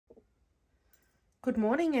Good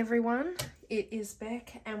morning everyone, it is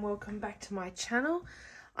Beck and welcome back to my channel.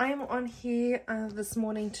 I am on here this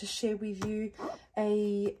morning to share with you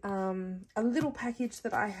a little package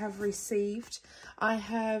that I have received. I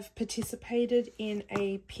have participated in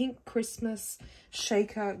a pink Christmas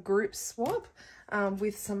shaker group swap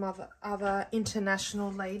with some other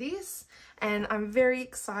international ladies, and I'm very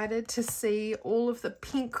excited to see all of the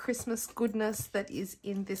pink Christmas goodness that is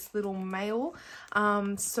in this little mail.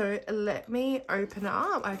 So let me open it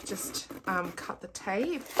up. I've just cut the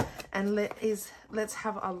tape and let's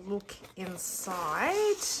have a look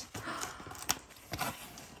inside.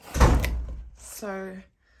 So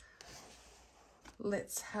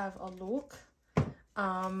let's have a look.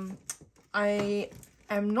 I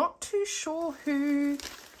am not too sure who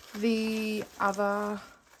the other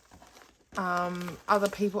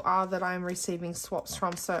people are that I'm receiving swaps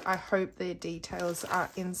from, so I hope their details are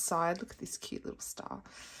inside. Look at this cute little star.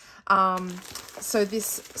 So this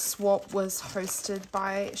swap was hosted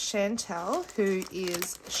by Chantal, who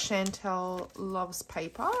is Chantal Loves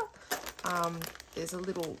Paper. There's a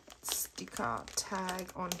little sticker tag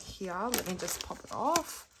on here. Let me just pop it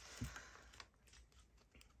off.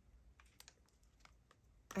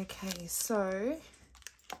 Okay, so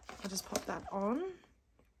I'll just pop that on.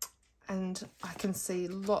 And I can see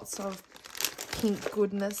lots of pink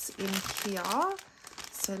goodness in here.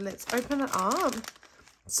 So let's open it up.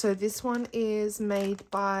 So this one is made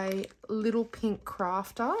by Little Pink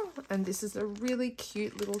Crafter, and this is a really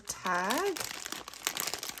cute little tag.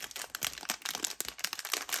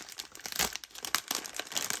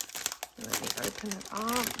 Let me open it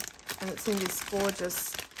up. And it's in this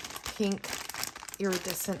gorgeous pink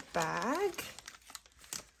iridescent bag.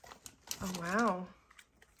 Oh wow.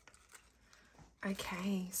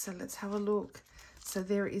 Okay, so let's have a look. So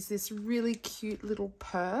there is this really cute little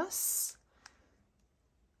purse.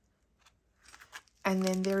 And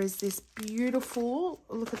then there is this beautiful,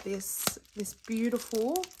 look at this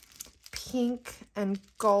beautiful pink and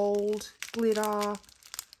gold glitter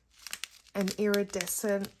and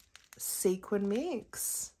iridescent sequin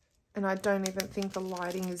mix. And I don't even think the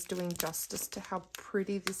lighting is doing justice to how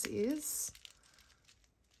pretty this is.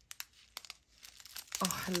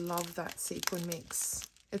 Oh, I love that sequin mix.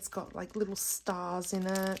 It's got like little stars in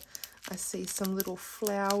it. I see some little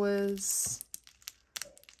flowers.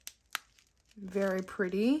 Very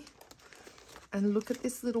pretty. And look at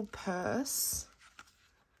this little purse.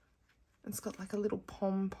 It's got like a little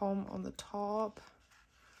pom-pom on the top.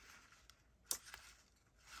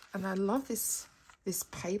 And I love this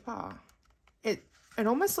paper. It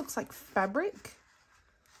almost looks like fabric,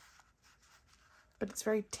 but it's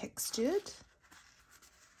very textured.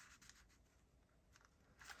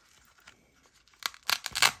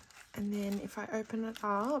 And then if I open it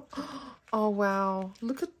up, oh wow,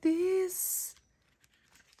 look at this.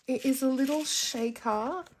 It is a little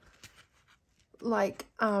shaker, like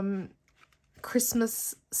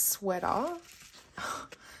Christmas sweater.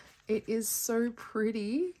 It is so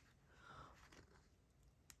pretty.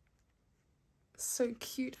 So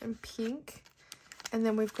cute and pink. And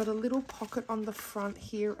then we've got a little pocket on the front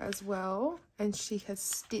here as well. And she has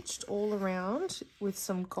stitched all around with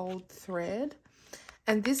some gold thread.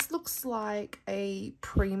 And this looks like a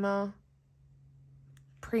Prima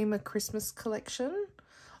Christmas collection,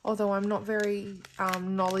 although I'm not very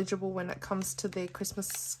knowledgeable when it comes to their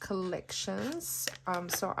Christmas collections,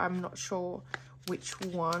 so I'm not sure which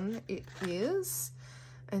one it is.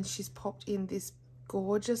 And she's popped in this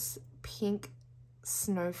gorgeous pink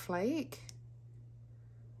snowflake.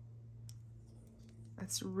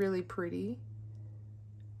 That's really pretty.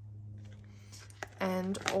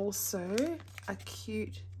 And also a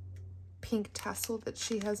cute pink tassel that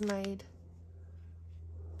she has made.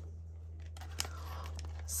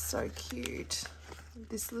 So cute.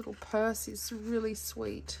 This little purse is really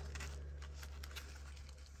sweet.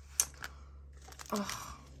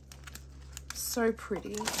 Oh, so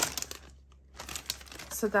pretty.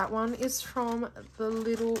 So that one is from the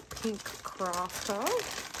Little Pink Crafter.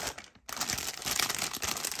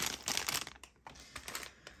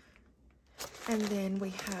 And then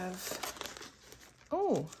we have,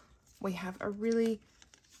 oh, we have a really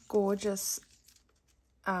gorgeous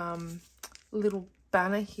little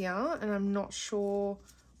banner here, and I'm not sure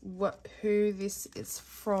who this is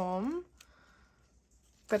from,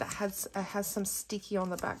 but it has some sticky on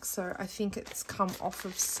the back, so I think it's come off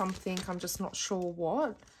of something. I'm just not sure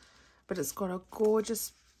what, but it's got a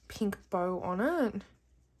gorgeous pink bow on it.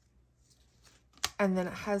 And then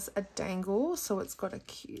it has a dangle, so it's got a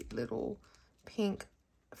cute little pink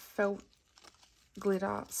felt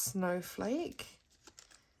glitter snowflake.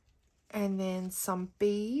 and then some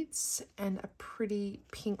beads and a pretty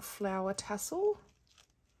pink flower tassel.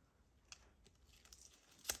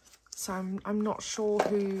 So I'm not sure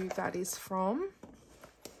who that is from.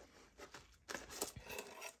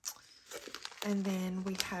 And then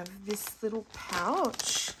we have this little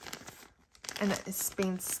pouch, and it's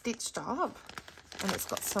been stitched up, and it's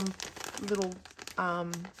got some little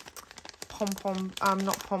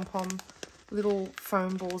little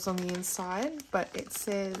foam balls on the inside, but it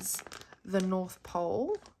says the North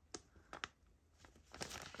Pole,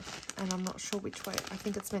 and I'm not sure which way. I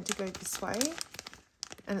think it's meant to go this way,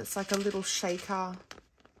 and it's like a little shaker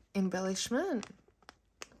embellishment.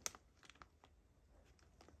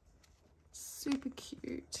 Super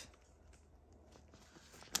cute.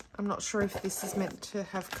 I'm not sure if this is meant to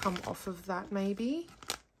have come off of that, maybe.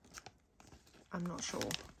 I'm not sure.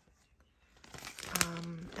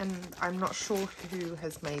 And I'm not sure who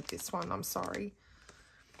has made this one. I'm sorry.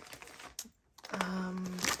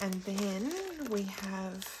 And then we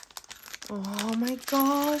have, oh my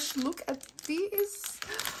gosh, look at this.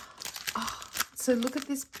 Oh, so look at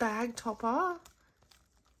this bag topper.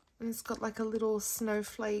 And it's got like a little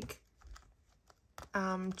snowflake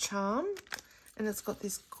charm, and it's got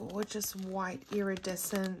this gorgeous white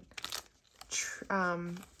iridescent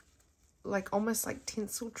like almost like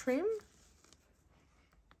tinsel trim.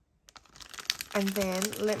 And then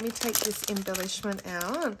let me take this embellishment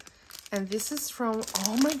out, and this is from,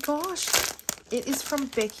 oh my gosh, it is from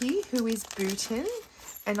Becky, who is Bhutan,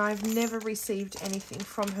 and I've never received anything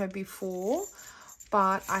from her before,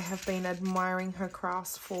 but I have been admiring her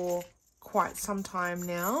crafts for quite some time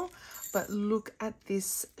now. But look at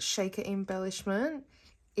this shaker embellishment.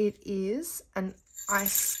 It is an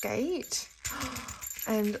ice skate.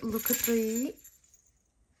 And look at the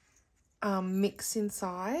mix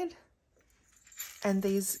inside. And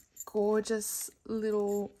these gorgeous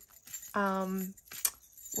little,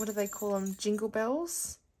 what do they call them? Jingle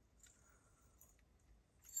bells.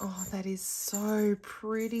 Oh, that is so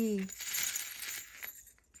pretty.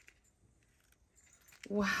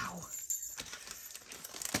 Wow.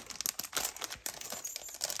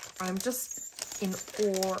 I'm just in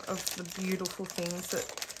awe of the beautiful things that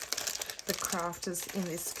the crafters in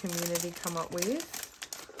this community come up with.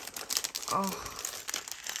 Oh,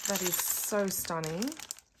 that is so stunning.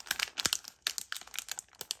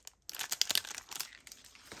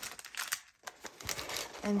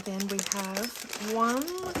 And then we have one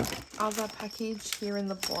other package here in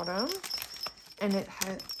the bottom, and it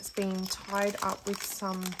has been tied up with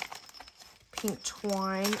some pink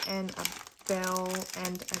twine and a bell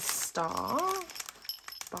and a star.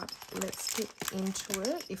 But let's get into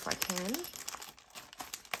it if I can.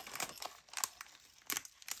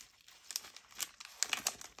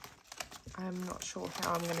 I'm not sure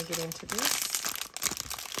how I'm going to get into this.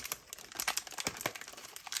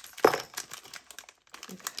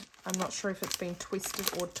 I'm not sure if it's been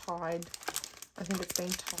twisted or tied. I think it's been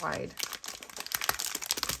tied.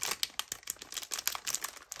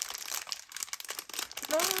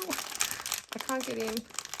 No, I can't get in.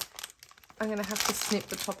 I'm going to have to snip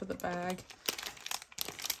the top of the bag.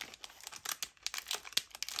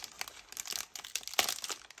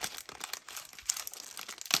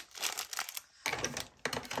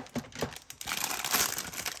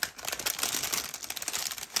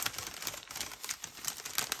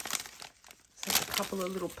 Couple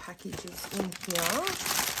of little packages in here,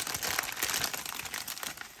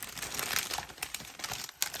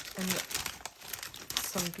 and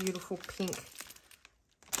some beautiful pink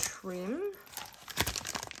trim.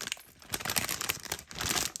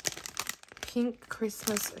 Pink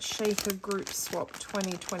Christmas Shaker Group Swap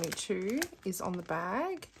 2022 is on the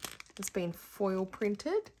bag. It's been foil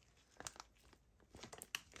printed.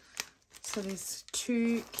 So there's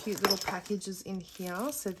two cute little packages in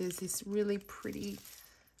here. So there's this really pretty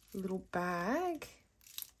little bag,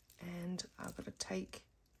 and I've got to take,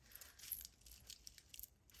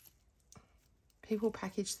 people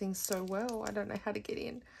package things so well, I don't know how to get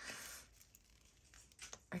in.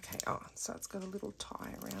 Okay, oh, so it's got a little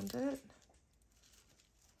tie around it.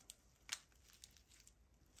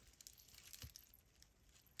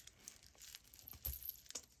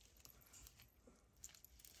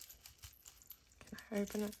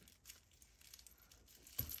 Open it.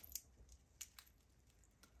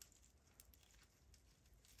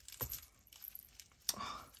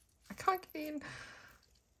 Oh, I can't get in.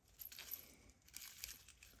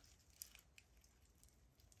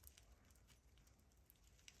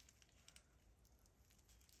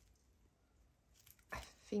 I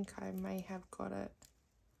think I may have got it.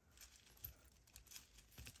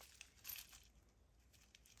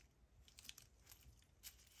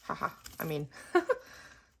 Haha. I'm in.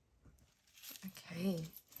 Okay,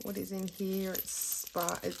 what is in here? It's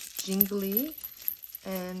jingly,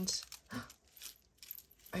 and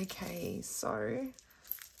okay, so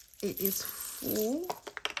it is full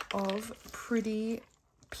of pretty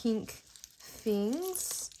pink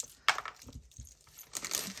things.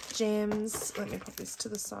 Gems, let me put this to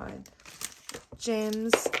the side.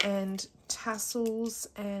 Gems and tassels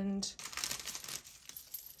and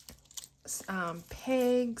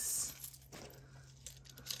pegs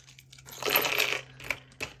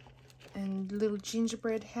and little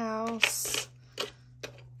gingerbread house,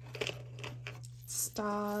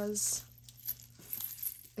 stars.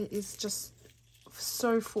 It is just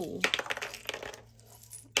so full.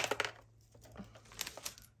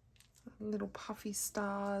 Little puffy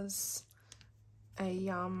stars,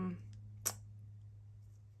 a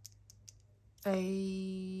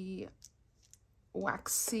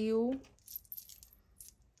wax seal,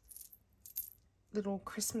 little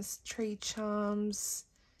Christmas tree charms,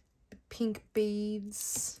 pink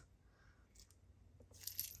beads,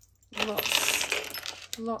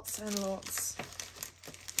 lots and lots.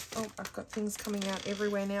 Oh, I've got things coming out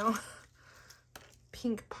everywhere now.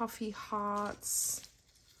 Pink puffy hearts,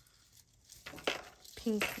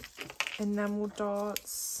 pink enamel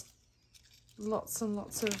dots, lots and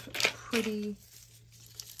lots of pretty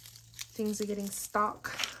things are getting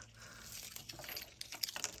stuck.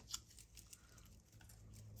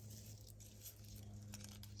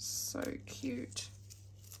 So cute.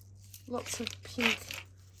 Lots of pink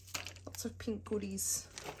goodies.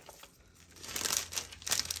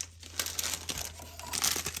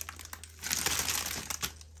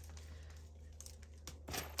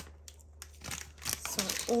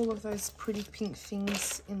 So all of those pretty pink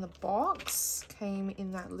things in the box came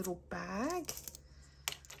in that little bag.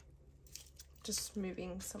 Just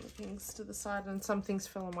moving some things to the side, and some things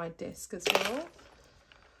fell on my desk as well.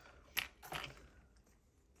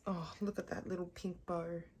 Oh, look at that little pink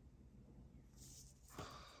bow.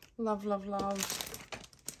 Love, love, love.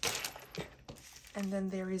 And then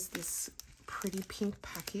there is this pretty pink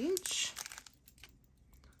package.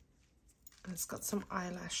 And it's got some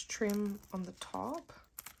eyelash trim on the top.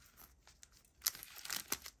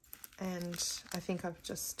 And I think I've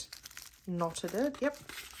just knotted it. Yep.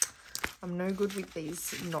 I'm no good with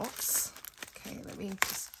these knots. Okay, let me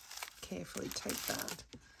just carefully take that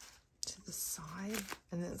to the side.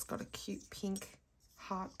 And then it's got a cute pink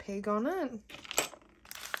heart peg on it.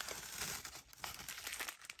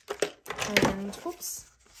 And,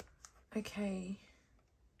 oops. Okay.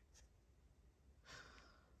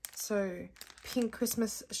 So, Pink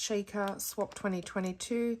Christmas Shaker Swap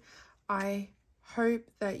 2022. I hope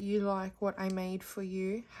that you like what I made for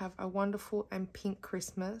you. Have a wonderful and pink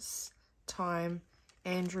Christmas time.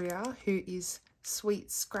 Andrea, who is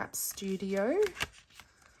Sweet Scrap Studio.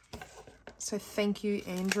 So thank you,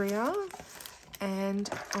 Andrea. And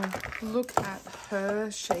look at her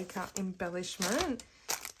shaker embellishment.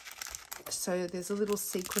 So there's a little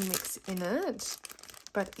sequin mix in it,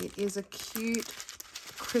 but it is a cute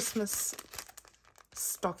Christmas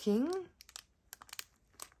stocking.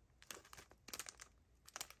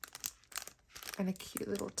 And a cute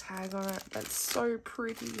little tag on it. That's so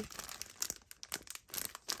pretty.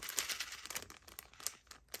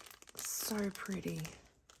 So pretty.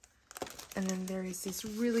 And then there is this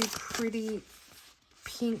really pretty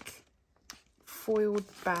pink foiled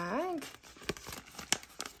bag.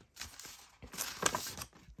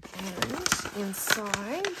 And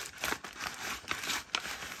inside,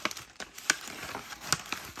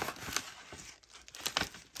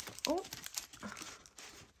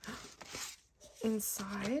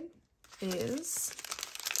 inside is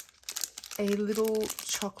a little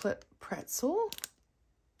chocolate pretzel,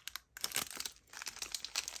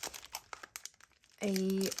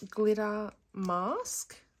 a glitter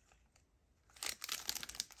mask,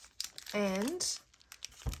 and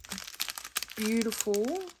beautiful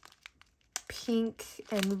pink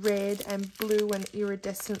and red and blue and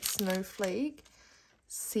iridescent snowflake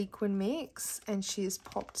sequin mix. And she has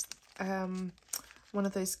popped one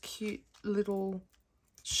of those cute little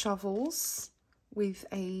shovels with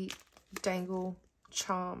a dangle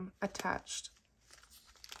charm attached.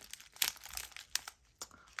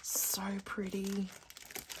 So pretty.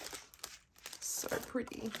 So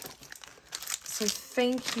pretty. So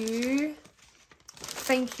thank you.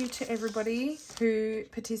 Thank you to everybody who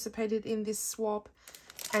participated in this swap.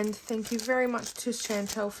 And thank you very much to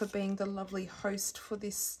Chantal for being the lovely host for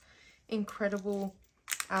this incredible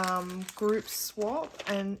group swap.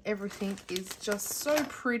 And everything is just so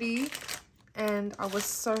pretty. And I was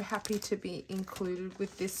so happy to be included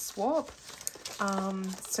with this swap.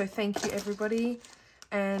 So thank you everybody,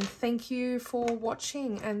 and thank you for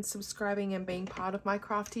watching and subscribing and being part of my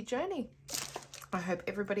crafty journey. I hope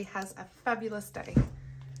everybody has a fabulous day.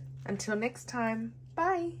 Until next time,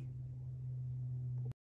 bye.